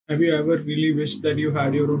Have you ever really wished that you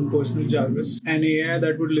had your own personal Jarvis? An AI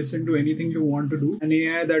that would listen to anything you want to do, an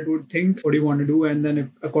AI that would think what you want to do and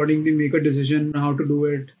then accordingly make a decision on how to do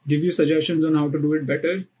it, give you suggestions on how to do it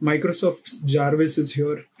better? Microsoft's Jarvis is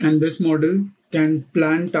here, and this model can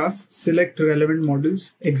plan tasks, select relevant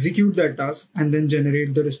models, execute that task, and then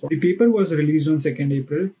generate the response. The paper was released on 2nd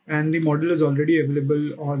April, and the model is already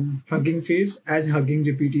available on Hugging Face as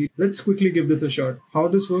HuggingGPT. Let's quickly give this a shot. How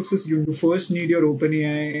this works is you first need your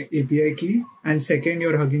OpenAI API key, and second,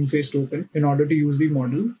 your Hugging Face token in order to use the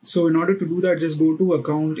model. So in order to do that, just go to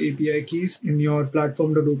account API keys in your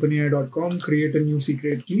platform.openai.com, create a new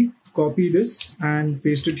secret key. Copy this and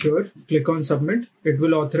paste it here. Click on submit. It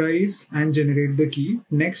will authorize and generate the key.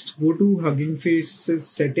 Next, go to Hugging Face's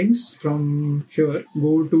settings. From here,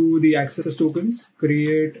 go to the access tokens.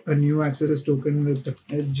 Create a new access token with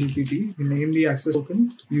GPT. You name the access token.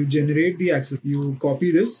 You generate the access. You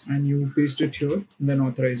copy this and you paste it here. And then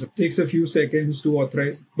authorize it. Takes a few seconds to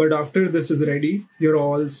authorize. But after this is ready, you're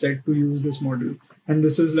all set to use this model. And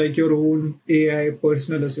this is like your own AI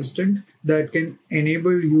personal assistant that can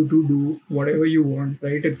enable you to do whatever you want,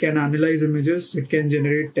 right? It can analyze images, it can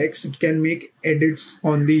generate text, it can make edits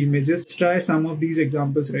on the images. Let's try some of these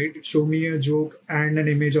examples, right? Show me a joke and an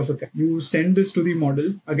image of a cat. You send this to the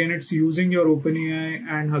model. Again, it's using your OpenAI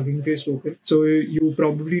and Hugging Face token. So you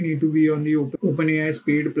probably need to be on the OpenAI's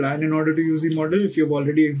paid plan in order to use the model if you've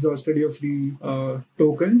already exhausted your free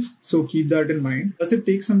tokens. So keep that in mind. Does it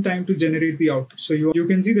take some time to generate the output? So you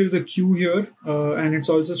can see there's a queue here and it's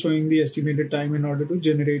also showing the estimated time in order to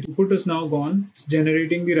generate. Input is now gone. It's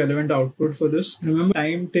generating the relevant output for this. Remember,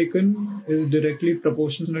 time taken is directly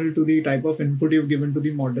proportional to the type of input you've given to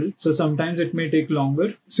the model. So sometimes it may take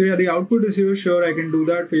longer. So yeah, the output is here. Sure, I can do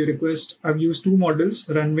that for your request. I've used two models,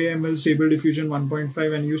 Runway ML Stable Diffusion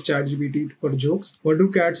 1.5 and used ChatGPT for jokes. What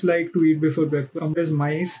do cats like to eat before breakfast? There's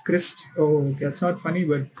mice, crisps. Oh, that's not funny,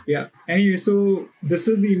 but yeah. Anyway, so this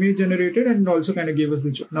is the image generated and also kind of gave us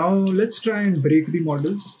the joke. Now let's try and break the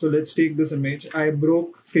models. So let's take this image. I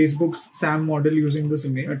broke Facebook's SAM model using this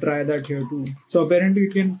image. I'll try that here too. So apparently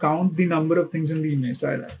it can count the number of things in the image.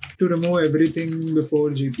 Try that. To remove everything before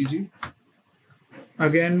JPG.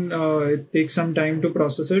 Again, it takes some time to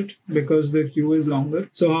process it because the queue is longer.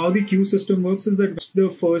 So how the queue system works is that it's the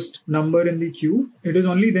first number in the queue. It is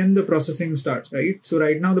only then the processing starts, right? So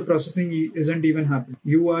right now the processing isn't even happening.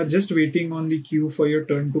 You are just waiting on the queue for your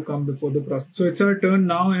turn to come before the process. So it's our turn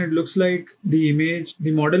now and it looks like the image,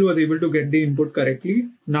 the model was able to get the input correctly.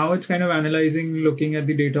 Now it's kind of analyzing, looking at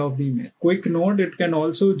the data of the image. Quick note, it can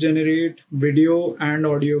also generate video and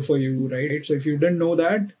audio for you, right? So if you didn't know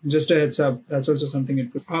that, just a heads up, that's also something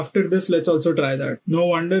it could. After this, let's also try that. No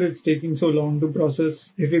wonder it's taking so long to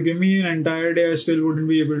process. If you give me an entire day, I still wouldn't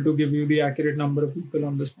be able to give you the accurate number of people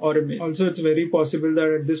on this or image. Also, it's very possible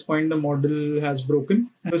that at this point, the model has broken.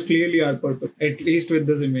 It was clearly our purpose, at least with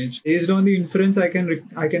this image. Based on the inference, I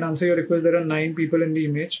can answer your request. There are 9 people in the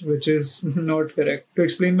image, which is not correct. To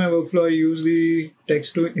explain my workflow, I use the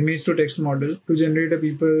text to image to text model to generate a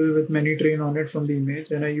people with many train on it from the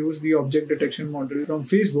image. And I use the object detection model from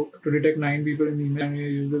Facebook to detect 9 people in the image. And I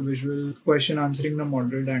use the visual question answering the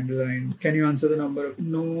model dandelion. Can you answer the number of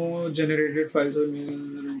no generated files or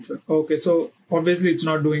images? Okay, so obviously it's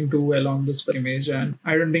not doing too well on this image, and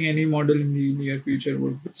I don't think any model in the near future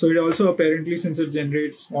would. So it also apparently, since it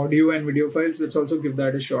generates audio and video files, let's also give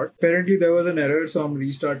that a shot. Apparently there was an error, so I'm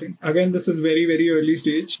restarting. Again, this is very, very early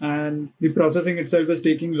stage and the processing itself is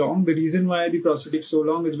taking long. The reason why the processing takes so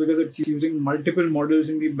long is because it's using multiple models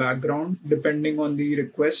in the background depending on the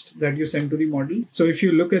request that you send to the model. So if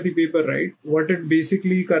you look at the paper, right, what it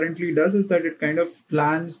basically currently does is that it kind of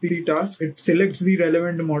plans the task. It selects the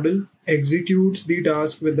relevant model, executes the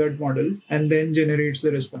task with that model, and then generates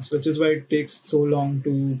the response, which is why it takes so long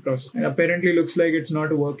to process. And apparently looks like it's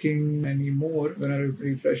not working anymore when I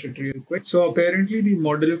refresh it real quick. So apparently the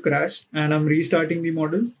model crashed and I'm restarting the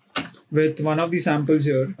model with one of the samples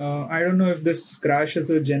here. I don't know if this crash is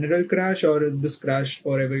a general crash or if this crashed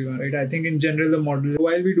for everyone, right? I think in general the model.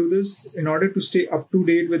 While we do this, in order to stay up to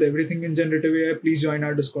date with everything in generative AI, please join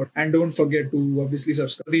our Discord and don't forget to obviously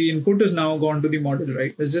subscribe. The input is now gone to the model,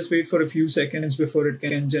 right? Let's just wait for a few seconds before it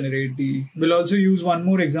can generate the. We'll also use one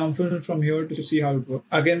more example from here to see how it works.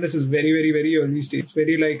 Again, this is very, very, very early stage. It's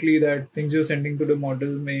very likely that things you're sending to the model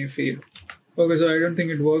may fail. Okay, so I don't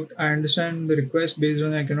think it worked. I understand the request based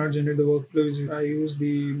on I cannot generate the workflows. I use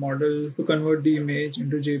the model to convert the image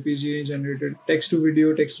into JPG generated text to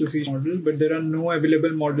video, text to speech model, but there are no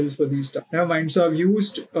available models for these stuff. Never mind. So I've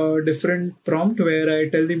used a different prompt where I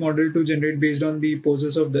tell the model to generate based on the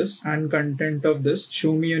poses of this and content of this.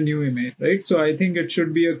 Show me a new image, right? So I think there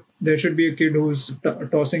should be a kid who's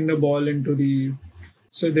tossing the ball into the.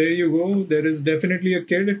 So there you go. There is definitely a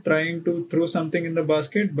kid trying to throw something in the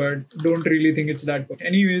basket, but don't really think it's that good.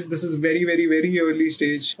 Anyways, this is very, very, very early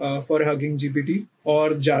stage for Hugging GPT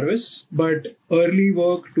or Jarvis, but early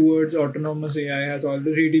work towards autonomous AI has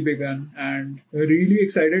already begun, and we're really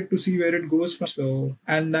excited to see where it goes from. So,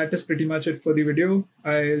 and that is pretty much it for the video.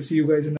 I'll see you guys in the